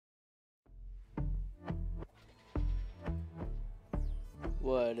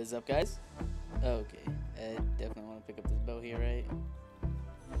What is up, guys? Okay, I definitely want to pick up this bow here, right?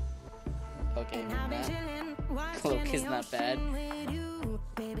 Okay, cloak is not bad. Okay.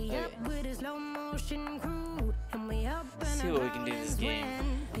 Let's see what we can do this game.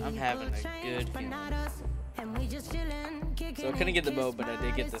 I'm having a good feeling. So I couldn't get the bow, but I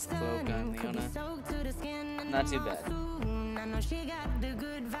did get this cloak on Leona. Not too bad.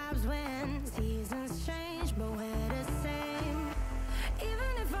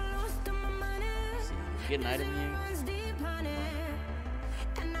 Get an item here.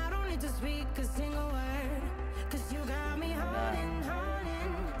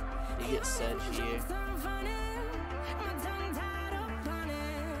 You get Sedge here.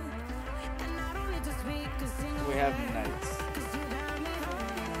 We have Knights.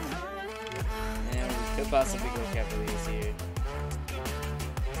 And we could possibly go Cavaliers here.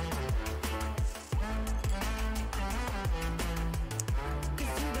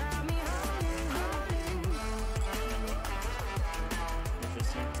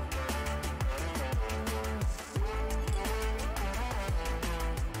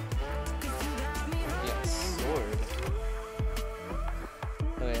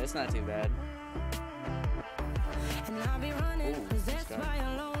 It's not too bad. Ooh, that's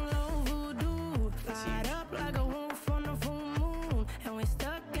huge.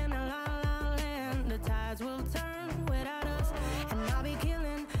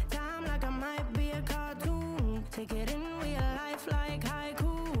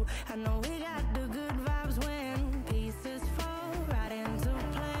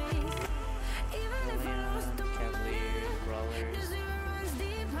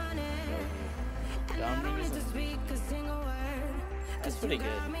 That's pretty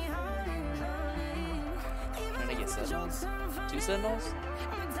good. Trying to get Sentinels? 2 Sentinels?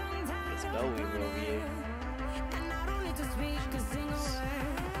 It's Bellweaver over here.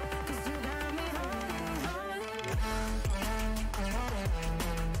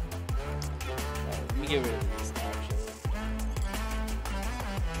 Let me get rid of these actually.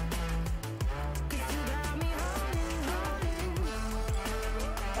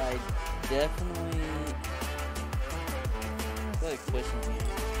 I definitely like pushing me.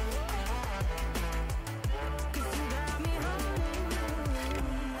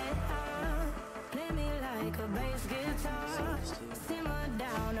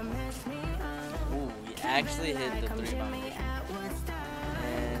 Ooh, we actually hit the 3 Abomination.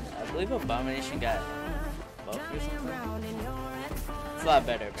 And I believe Abomination got buffed or something. It's a lot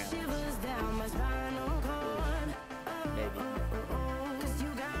better apparently. Maybe.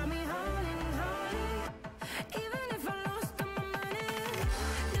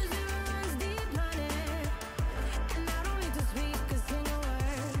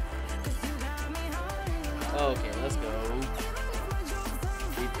 Okay, let's go.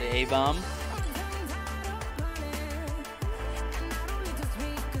 Beat the A-bomb.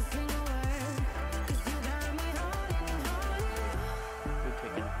 We're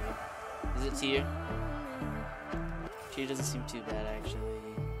picking up. Is it Tier? Tier doesn't seem too bad actually.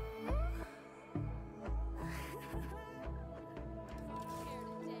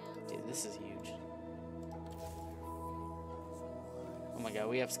 Dude, this is huge. Oh my god,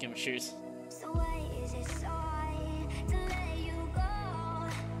 we have Skirmishers. So why is it so hard to let you go?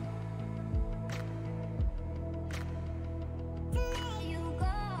 Let you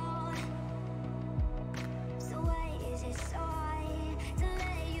go. So why is it so hard to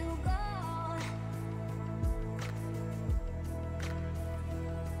let you go?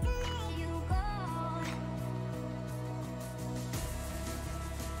 Let you go.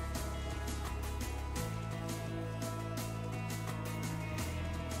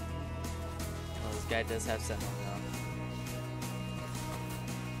 This guy does have Sentinel on.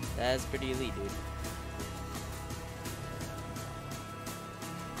 That's pretty elite, dude.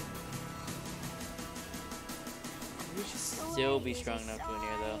 We should still be strong enough to win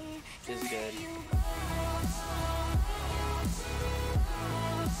here, though, which is good.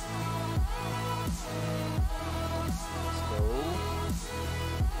 Let's go.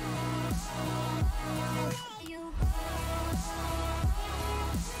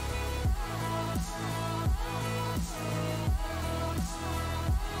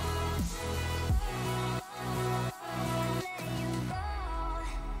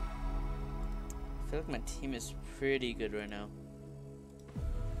 I feel like my team is pretty good right now.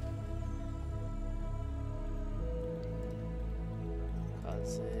 God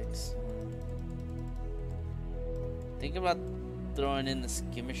 6. Think about throwing in the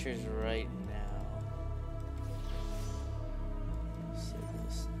Skirmishers right now. Save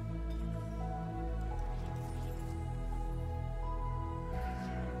this.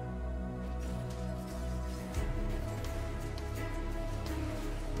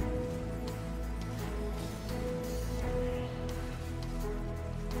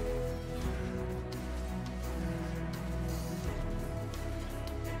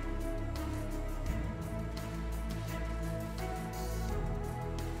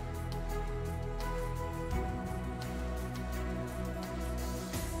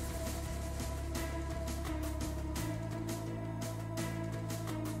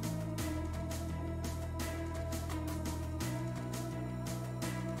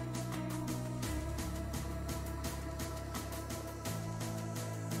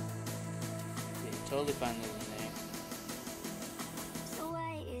 totally fine losing there. So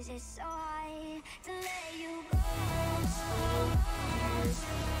why is it so hard to let you go?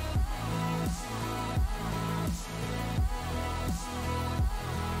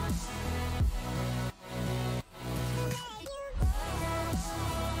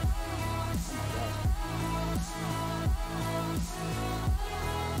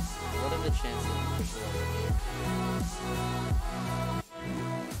 What are the chances of push over here?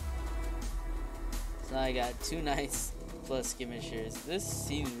 So now I got 2 knights plus skirmishers. This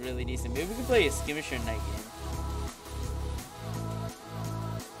seems really decent. Maybe we can play a skirmisher knight game.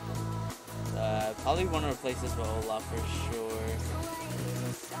 Probably want to replace this with Olaf for sure.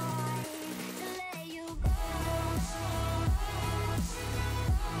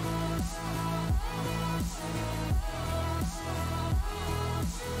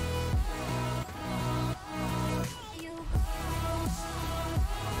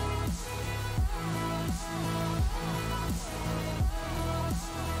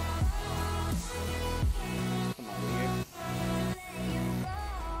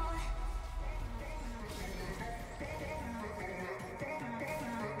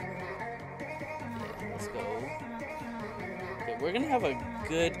 We're gonna have a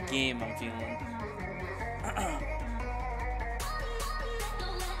good game, I'm feeling.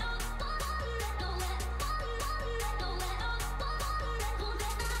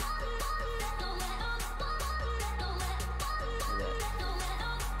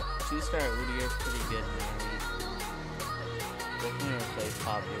 Two-star Udyr is pretty good in early. Definitely replace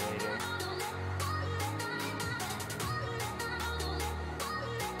Populator.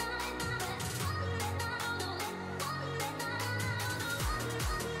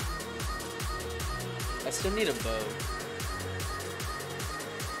 I still need a bow.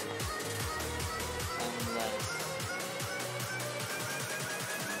 Unless...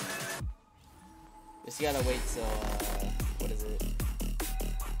 Just gotta wait till, what is it?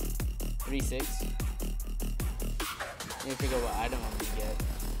 3-6. Need to figure out what item I'm gonna get.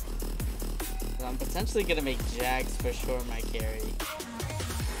 So I'm potentially gonna make Jax for sure my carry.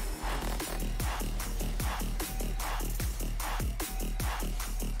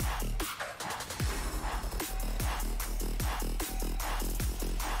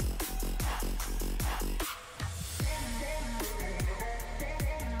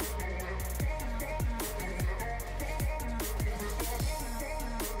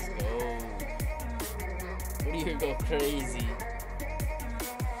 You go crazy.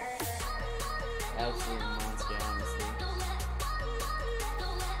 Absolute monster, honestly.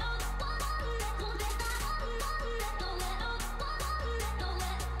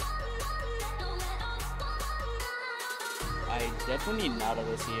 I definitely need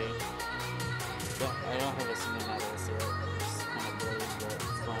Nautilus here. I don't have a single Nautilus yet. It's kind of blurry, but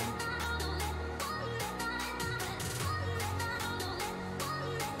it's fine.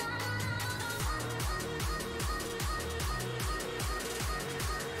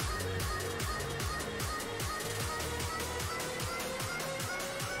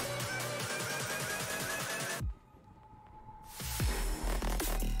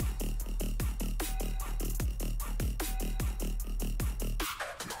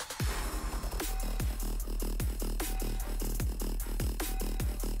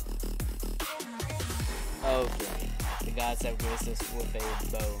 Okay, the gods have graced us with a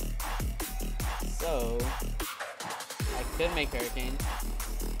bow. So, I could make Hurricane,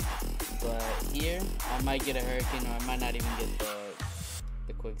 but here, I might get a Hurricane, or I might not even get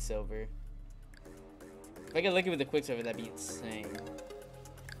the Quicksilver. If I get lucky with the Quicksilver, that'd be insane.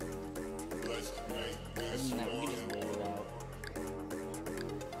 Other than that, we can just wait it out.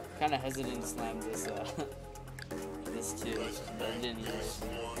 Kinda hesitant to slam this, this too, but it didn't hurt.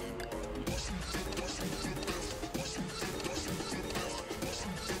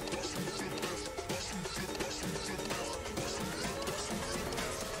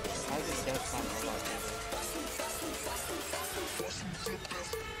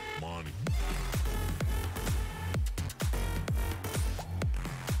 Money.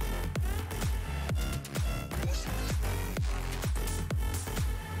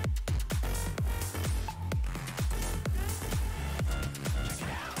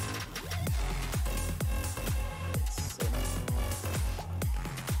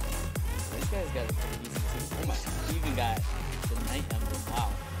 This guy's got a pretty decent team. Oh my, he even got the Night Emblem. Wow.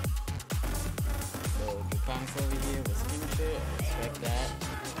 So, Dracon's over here with Skirmisher. I expect that.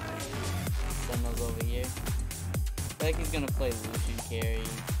 Sentinel's over here. I feel like he's gonna play Lucian carry.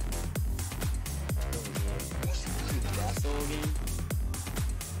 Over here. Vassal again?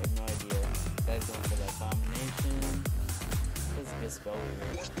 I have no idea. This guy's going for that combination. That's a good spell over.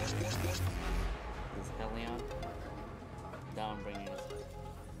 This Helion. Downbringers.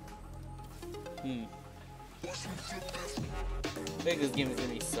 I think this game is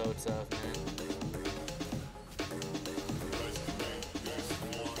gonna be so tough, man.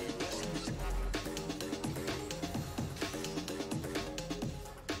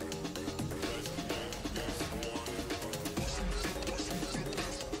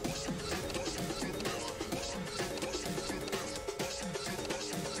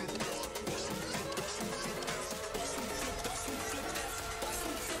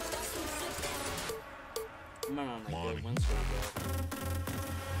 I'm on like good win streak, bro.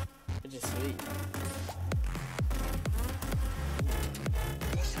 Which is sweet.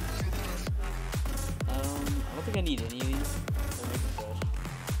 I don't think I need any of these. I'll make a thrush.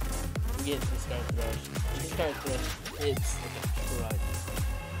 We get the start thrush. The start thrush hits like a truck.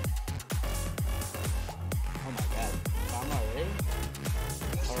 Oh my god. I'm already?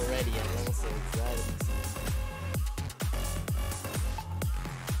 Already at level 6. That is insane.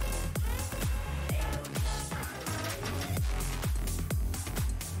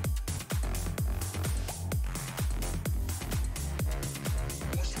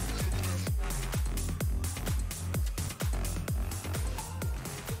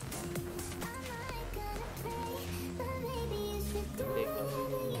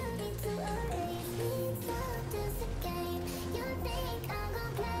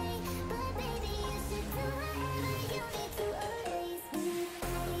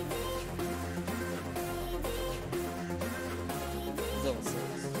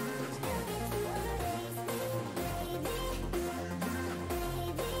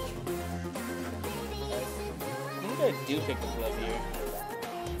 I do pick the glove here.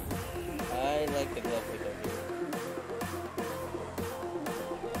 I like the glove pick up here.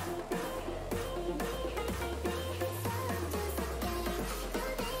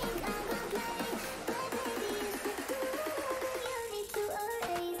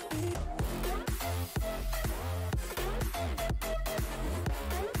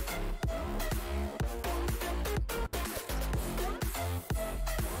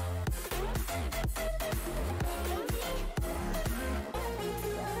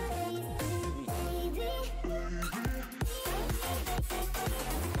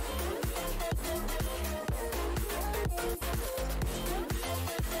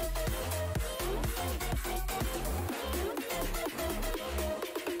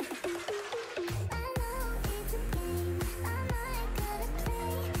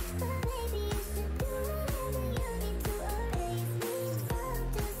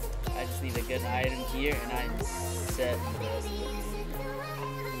 Need a good item here, and I'm set for the rest of the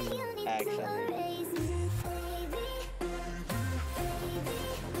game. Actually.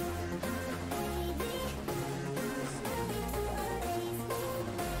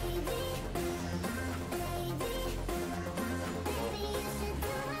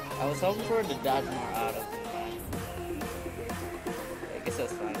 I was hoping for it to dodge more out of it. I guess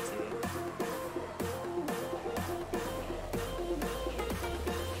that's fine too.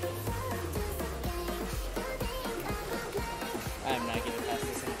 I'm not getting past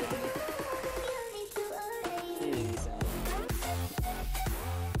this encounter. Jeez.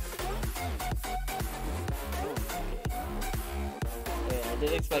 Okay, I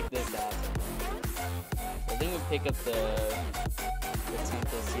did expect this to happen. I think we'll pick up the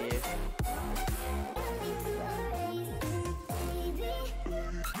Tempest here.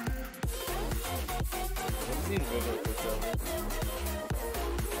 Let's see the river push over.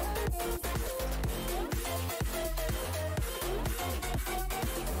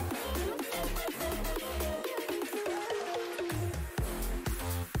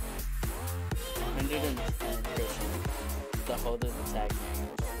 The holder's attack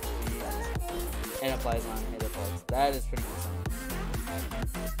damage and applies on hit effects. That is pretty good.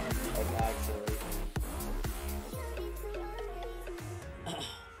 Like actually.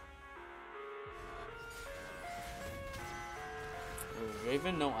 Ooh,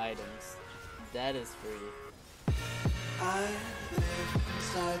 Raven, no items. That is free. I live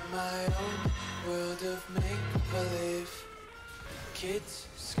inside my own world of make-believe. Kids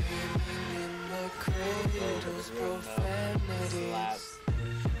screaming in the cradles, profanities.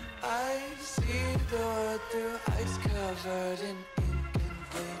 I see the world through ice covered in ink and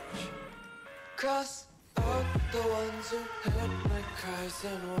bleach. Cross out the ones who heard my cries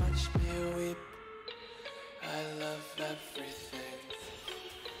and watched me weep. I love everything.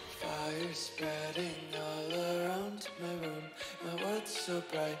 Fire spreading all around my room. My world's so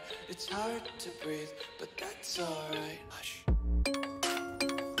bright, it's hard to breathe, but that's alright. Hush.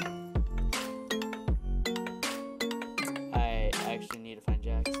 I actually need to find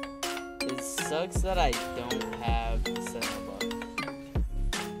Jax. Is sucks that I don't have Sentinel buff.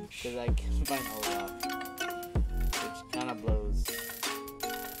 Because I can find Olaf. Which kind of blows.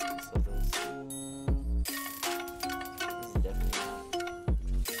 So this is definitely not.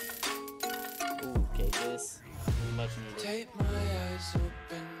 Ooh, okay, this is much needed. Take my eyes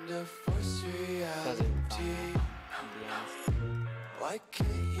open to force reality. Why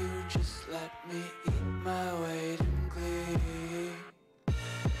can't you just let me eat my weight in glee?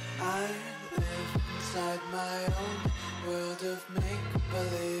 I live inside my own world of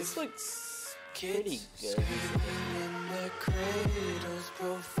make-believe. This looks pretty good.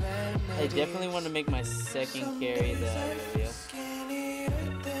 I definitely want to make my second carry the Irelia. I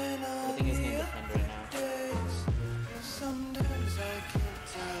think his name's Depend right now. Sometimes I can't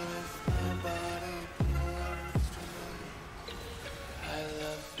tell if my body belongs to me. I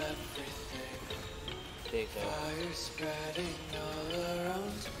love everything. Big Fire spreading all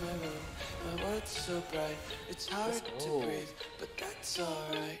around my room. My world's so bright, it's hard to breathe, but that's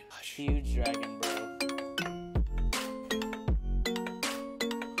alright. Huge dragon, bro.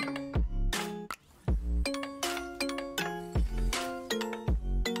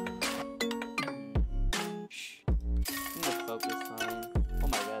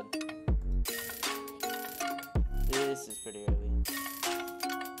 This is pretty early.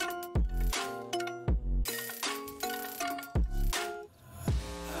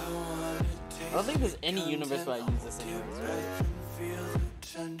 I don't think there's any universe where I use this anyways, right? Feel the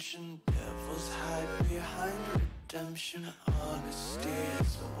tension, devils hide behind redemption. Honesty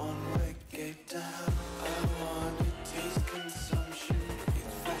is a one-way gate to hell. I wanna taste consumption,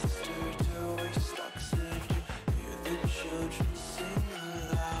 eat faster to waste oxygen. Hear the children sing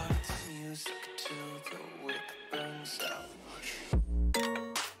aloud. It's music till the wick burns out.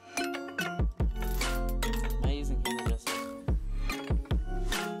 Am I using Hannah Justice?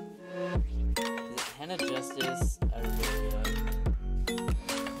 Is it Hannah Justice? Irelia.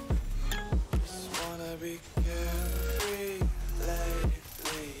 Just wanna be carefree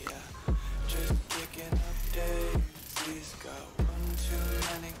lately, yeah. Just kicking up daisies. Got one too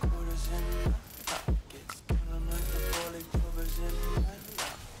many quarters in my pockets. Count 'em like the poorly clovers in my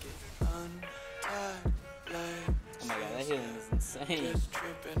locket. Untied legs. Oh my god, that healing is insane. Just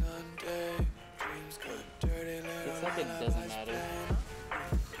tripping on daydreams. Got dirty little It's like it doesn't matter.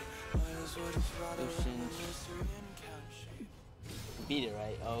 Might as well just rot around Lucian. the nursery and count sheep. Beat it,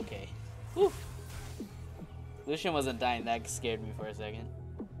 right? Oh, okay. Whew. Lucian wasn't dying. That scared me for a second.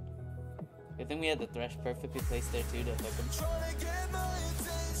 I think we had the Thresh perfectly placed there too to affect him. Tryna get my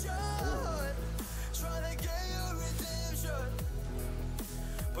attention, tryna get your redemption.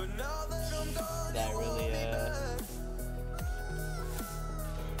 But now that I'm gone, That really,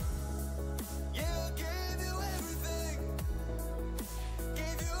 yeah, I gave you everything.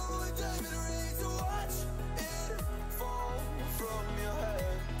 Gave you a diamond ring to watch it fall from your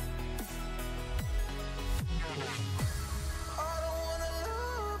head. I don't wanna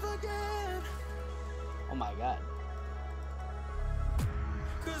love again, oh my god.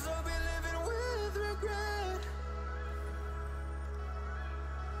 'cause I'll be living with regret.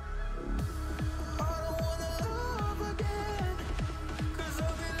 I don't wanna love again, 'cause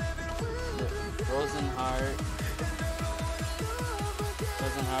I'll be living with regret. Frozen Heart.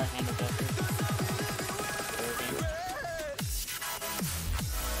 Frozen Heart, Hannah Justice. Fair game.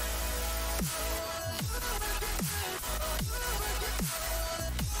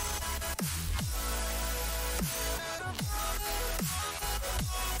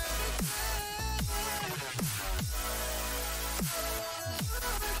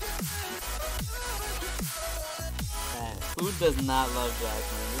 Man, food does not love Jack,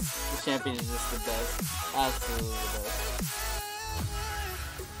 man. This champion is just the best. Absolutely the best.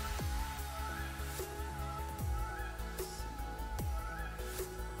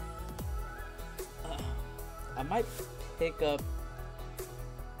 I might pick up.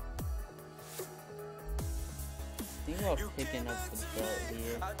 I think about picking up the belt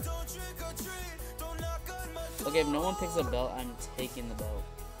here. Okay, if no one picks a belt, I'm taking the belt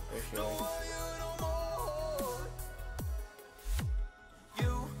for sure.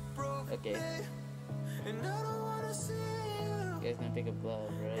 Okay. You guys gonna pick a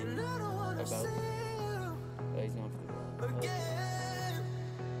glove, right? Or both? Oh, he's going for the glove.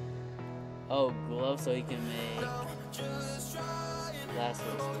 Oh, glove so he can make last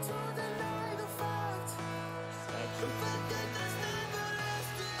one.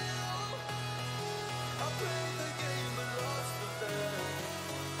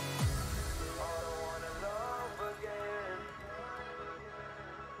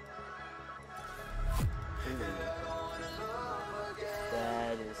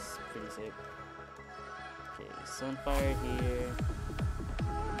 That is pretty sick. Okay, Sunfire here.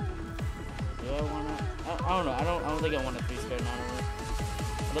 Do I wanna? I don't know. I don't think I want a 3-star Nautilus.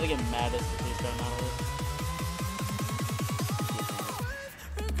 I don't think it matters for 3-star Nautilus.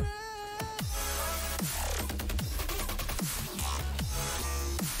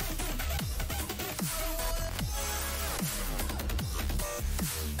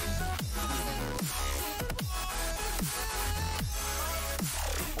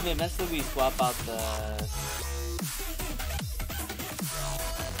 I mean, eventually we swap out the.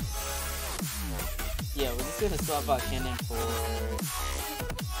 Yeah, we're just gonna swap out Cannon for.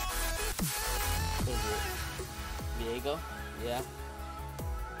 What is it? Viego? Yeah.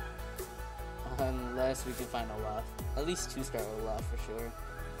 Unless we can find Olaf. At least 2-star Olaf for sure.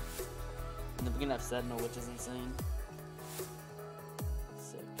 And then we're gonna have Sentinel, which is insane.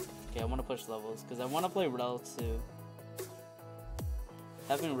 Sick. Okay, I wanna push levels, because I wanna play Rel too.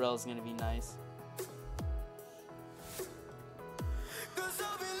 Having Rel is gonna be nice.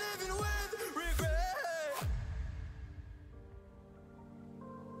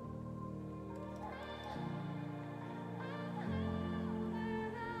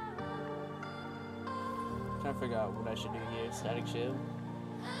 Trying to figure out what I should do here. Static Shield,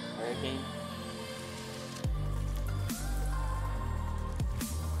 Hurricane.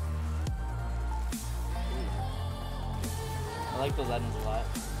 I like those items a lot.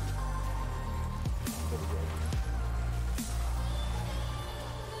 Pretty good.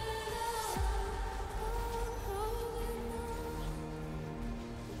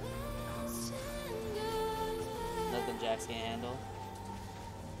 Nothing Jax can't handle.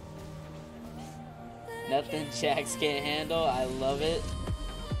 Nothing Jax can't handle. I love it.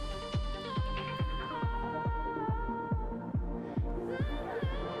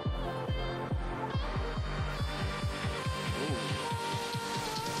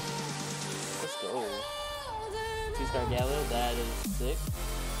 Let's go. 2-star Gallo, that is sick.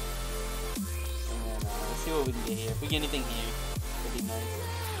 And then let's see what we can get here. If we get anything here, it'd be nice.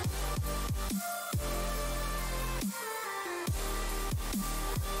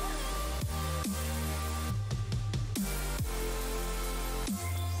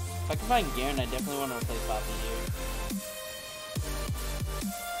 If I can find Garen, I definitely want to replace Poppy here.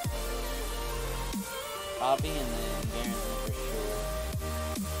 Poppy and then Garen for sure.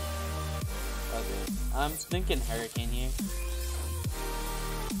 Okay, I'm thinking Hurricane here.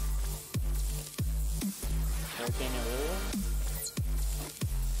 Hurricane Irelia?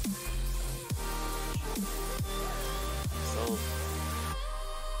 Sold.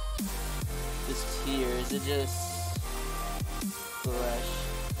 This tier, is it just Thresh?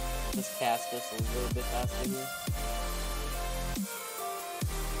 Just cast this a little bit faster here.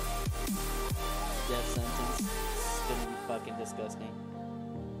 Death sentence. It's gonna be fucking disgusting.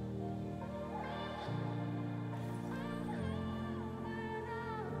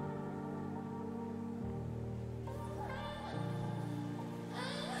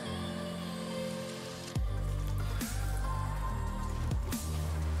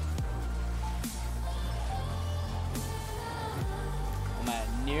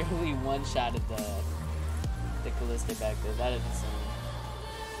 Nearly one-shotted the Callista back there. That is insane.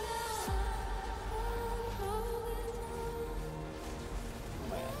 Oh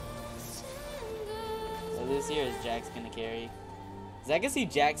my god. So this here is Jax gonna carry. Cause I can see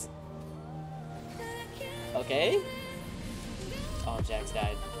Jax. Okay. Oh, Jax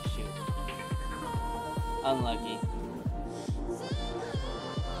died. Shoot. Unlucky.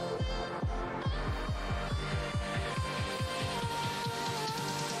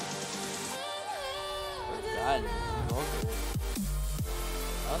 God, I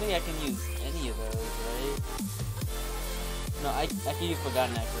don't think I can use any of those, right? No, I can use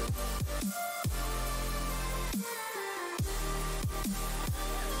Forgotten Echo.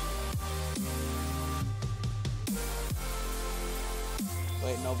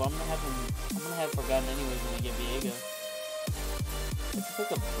 Wait, no, but I'm gonna have Forgotten anyways when I get Viego. Let's pick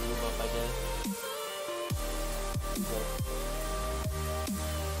a blue buff, I guess. Okay.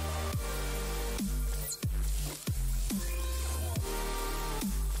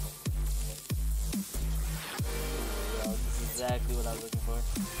 Exactly what I was looking for.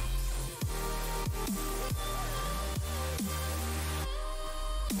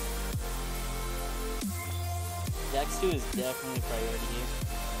 Jax 2 is definitely a priority here.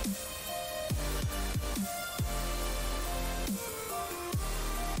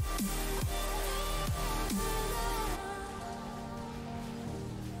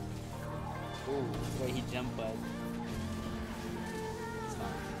 Ooh, wait, he jumped bud. It's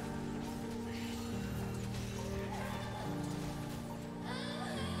fine.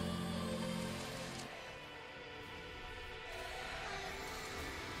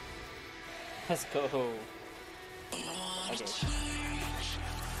 Let's go. Okay.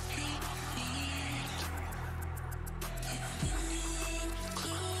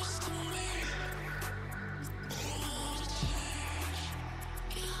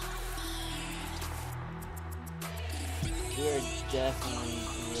 We're definitely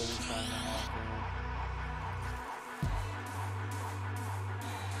really trying to help him.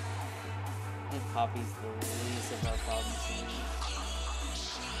 I think Poppy's the least of our problems here.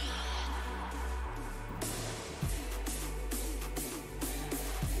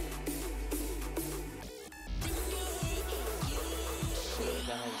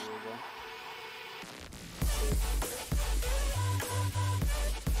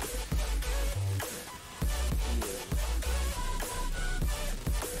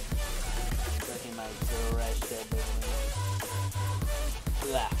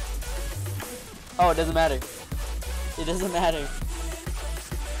 Oh, it doesn't matter. It doesn't matter.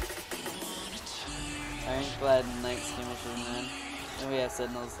 Ironclad Night Skirmishers, man. And we have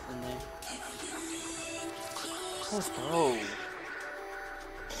Sentinels in there. Let's go.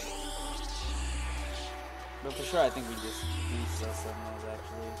 But for sure, I think we just beat those Sentinels,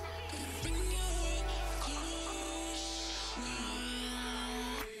 actually.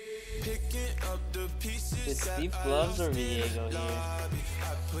 Is Steve Gloves or Viego here?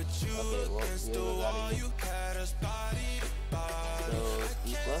 Okay, well, Viego's out of here. So,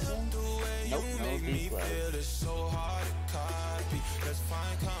 Steve Gloves in? Nope, no Steve Gloves.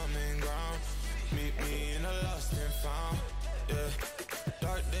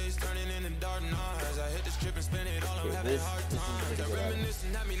 Dark days turning into dark nights. I hit the strip and spend it all. I'm having a hard time. The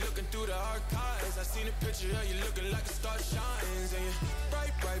reminiscing at me looking through the archives. I seen a picture of you looking like a star shines. And you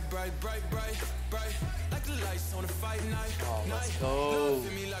bright, bright, bright, bright, bright, bright, like the lights on a fight night. Oh, let's go.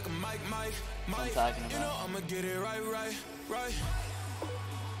 Me like a mic, mic, mic. I'm talking about. You know I'ma get it right, right, right.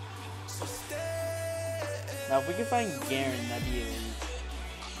 So stay. Now if we can find Garen, that'd be elite.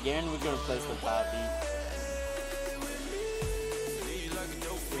 Garen we can replace with Poppy.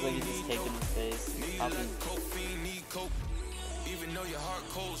 Like he's just taking his face. Poppy. Even though your heart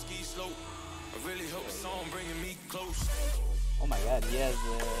cold, ski slope. I really hope the song bringing me close. Oh my god, he has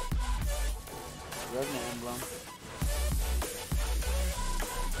the Revenant emblem.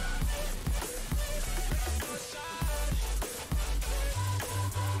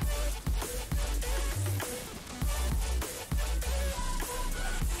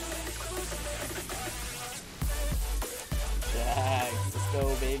 Let's go,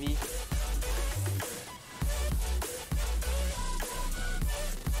 baby.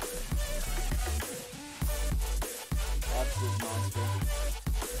 Absolute monster.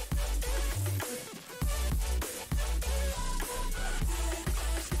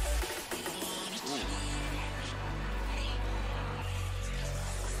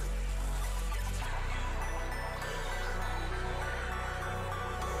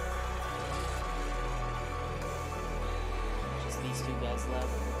 These two guys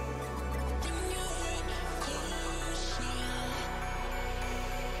left.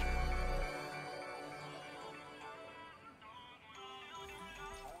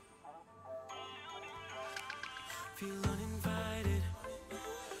 Feel uninvited.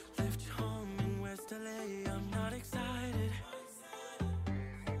 Left home in West LA. I'm not excited.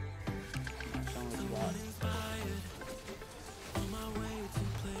 Someone inspired. On my way to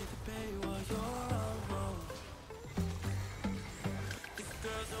play the bay while you're alone.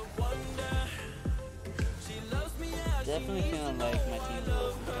 Definitely feeling like my team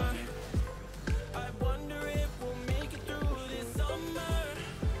will be coming. I wonder if we'll make it through this summer.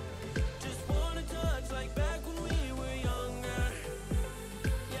 Just wanna touch like back when we were younger.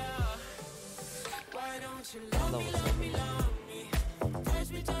 Yeah. Why don't you love me, love me, love me? Touch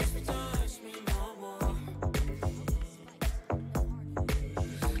me, touch me, touch me no more.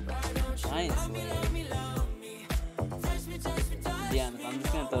 Why don't you love me, love me, love me? Touch me, touch me, touch me. Yeah, I'm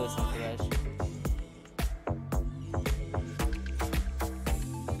just gonna throw this on Thresh.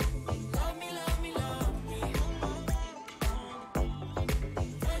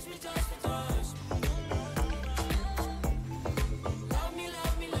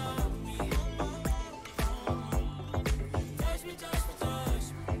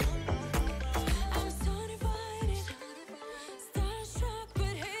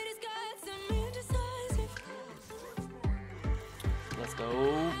 Let's go.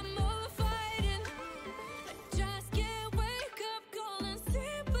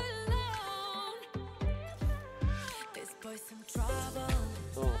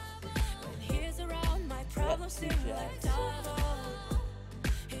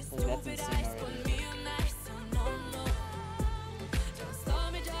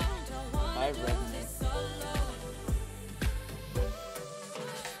 Five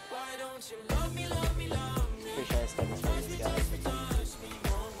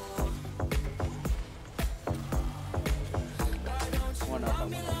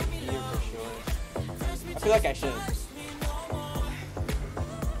feel like I should. Let's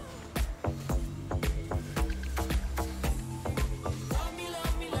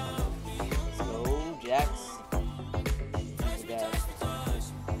go, Jax. The guy.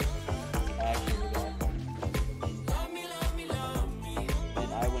 Actually, the guy.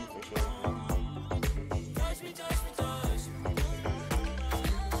 And I win for sure.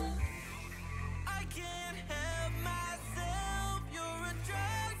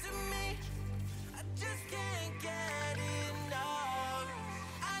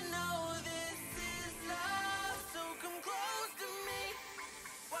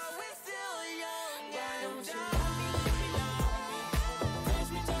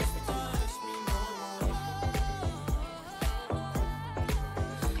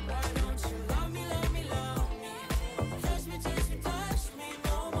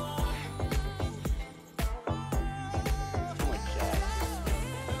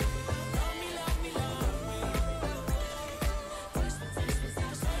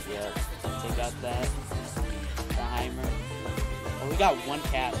 Got that. The Heimer. Oh, we got one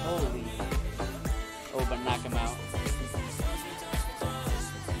cat. Holy. Oh, but knock him out.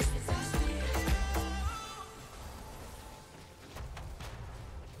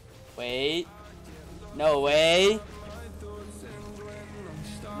 Wait. No way.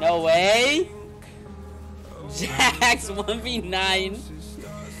 No way. Jax 1v9.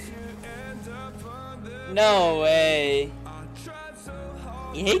 No way.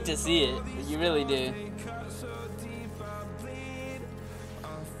 You hate to see it. You really do.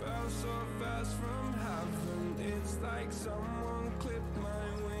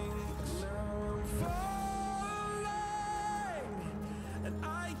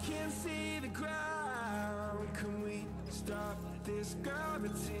 This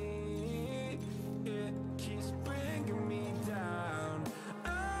gravity, it keeps bringing me down.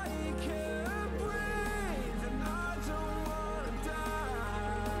 I can't breathe and I don't wanna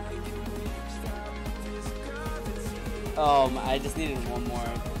die. Can we stop this gravity? I just needed one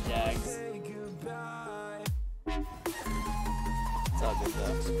more Jax. It's all good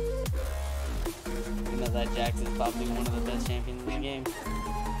though. You know that Jax is probably one of the best champions in the game.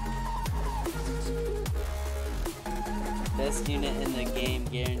 Best unit in the game,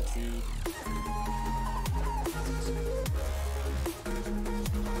 guaranteed.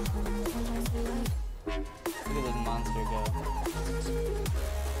 Look at this monster go.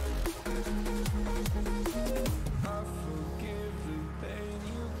 I forgive the pain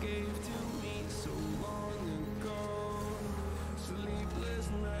you gave to me so long ago. Sleepless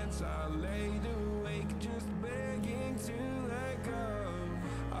nights I laid awake just begging to let go.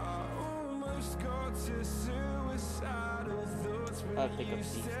 I almost got to suicidal thoughts I'll when pick up you these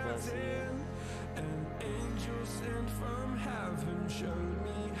stepped plus here. in. An angel sent from heaven showed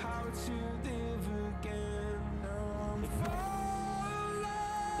me how to live again. Now I'm falling.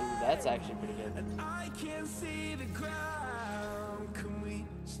 Ooh, that's actually pretty good. And I can't see the ground. Can we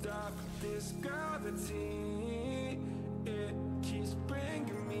stop this gravity? It keeps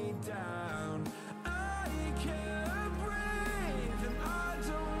bringing me down. I can't breathe and I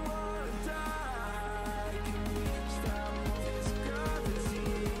don't wanna die. Can we stop this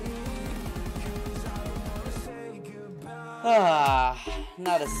gravity? 'Cause I don't wanna say goodbye.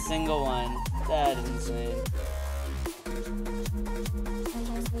 Not a single one. That is insane.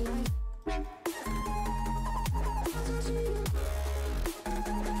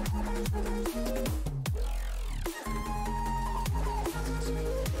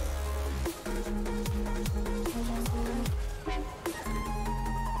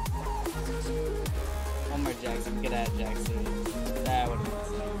 One more Jax. I'm good at Jax. That would have been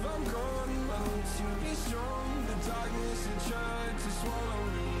insane.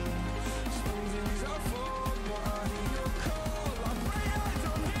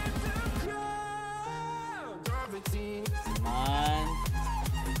 Come on.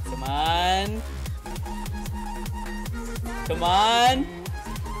 Come on. Come on.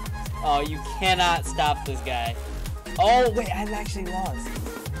 Oh, you cannot stop this guy. Oh, wait, I actually lost.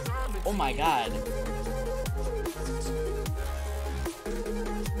 Oh my god.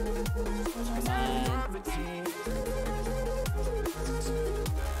 Come on.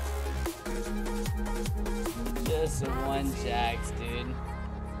 Just one Jax, dude.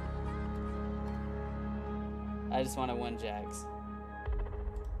 I just wanted one Jax.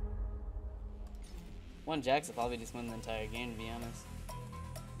 One Jax will probably just win the entire game, to be honest.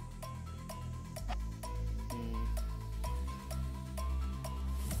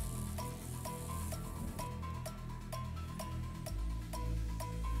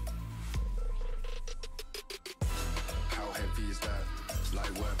 How heavy is that? Like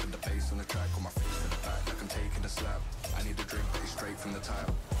great work with the bass on the track, on my face to the back like I'm taking a slap. I need a drink, but it's straight from the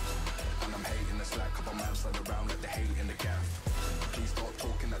tap. And I'm hating the slack, couple man slide around like the hate in the gaff. Please stop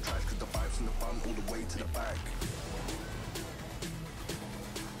talking that trash, cause the vibes from the front all the way to the back.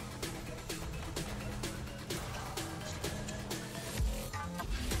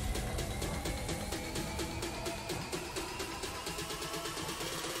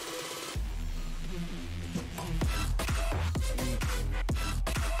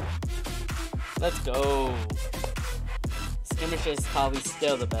 Let's go. Skirmishers is probably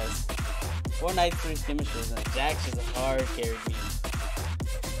still the best. 4 nights through Skirmishers and Jax just hard carried me.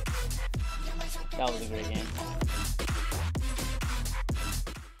 That was a great game.